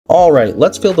Alright,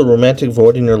 let's fill the romantic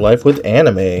void in your life with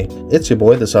anime. It's your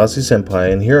boy, the Saucy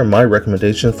Senpai, and here are my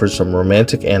recommendations for some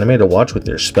romantic anime to watch with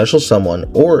your special someone,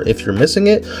 or if you're missing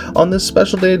it, on this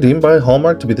special day deemed by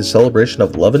Hallmark to be the celebration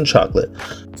of love and chocolate.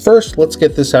 First, let's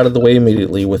get this out of the way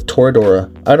immediately with Toradora.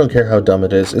 I don't care how dumb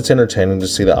it is, it's entertaining to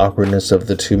see the awkwardness of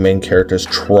the two main characters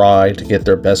try to get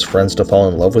their best friends to fall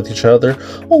in love with each other,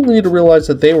 only to realize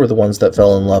that they were the ones that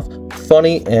fell in love.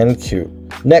 Funny and cute.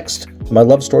 Next, my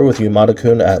love story with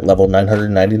Yamada-kun at level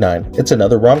 999. It's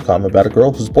another rom-com about a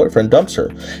girl whose boyfriend dumps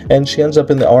her, and she ends up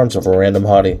in the arms of a random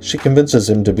hottie. She convinces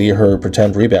him to be her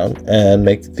pretend rebound and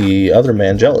make the other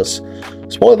man jealous.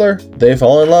 Spoiler, they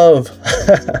fall in love.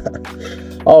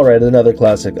 Alright, another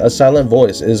classic. A Silent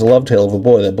Voice is a love tale of a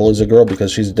boy that bullies a girl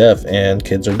because she's deaf and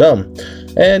kids are dumb.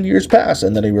 And years pass,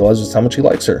 and then he realizes how much he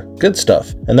likes her. Good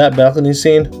stuff. And that balcony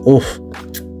scene, oof,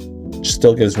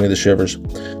 still gives me the shivers.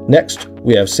 Next,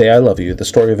 we have Say I Love You, the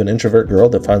story of an introvert girl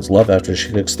that finds love after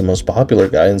she kicks the most popular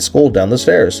guy in school down the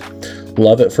stairs.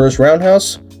 Love at first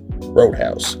roundhouse?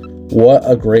 Roadhouse. What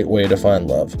a great way to find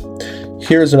love.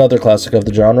 Here's another classic of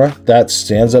the genre that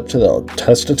stands up to the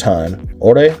test of time.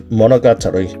 Ore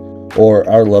Monogatari, or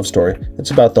Our Love Story.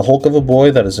 It's about the hulk of a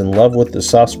boy that is in love with the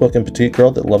soft-spoken petite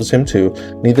girl that loves him too.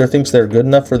 Neither thinks they're good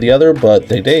enough for the other, but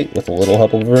they date with a little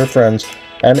help of their friends.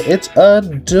 And it's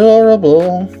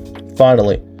adorable.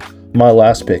 Finally, my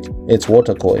last pick, it's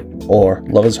Wotakoi, or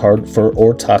Love is Hard for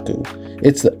Otaku.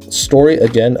 It's the story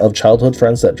again of childhood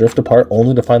friends that drift apart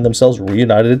only to find themselves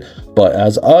reunited, but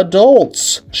as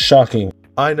adults. Shocking.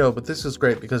 I know, but this is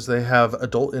great because they have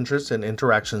adult interests and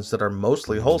interactions that are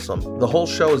mostly wholesome. The whole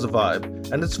show is a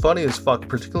vibe, and it's funny as fuck,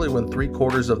 particularly when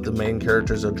 3/4 of the main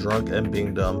characters are drunk and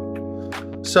being dumb.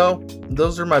 So,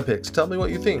 those are my picks. Tell me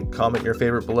what you think. Comment your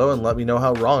favorite below and let me know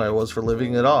how wrong I was for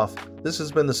living it off. This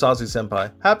has been the Saucy Senpai.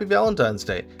 Happy Valentine's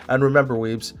Day. And remember,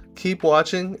 weebs, keep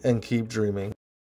watching and keep dreaming.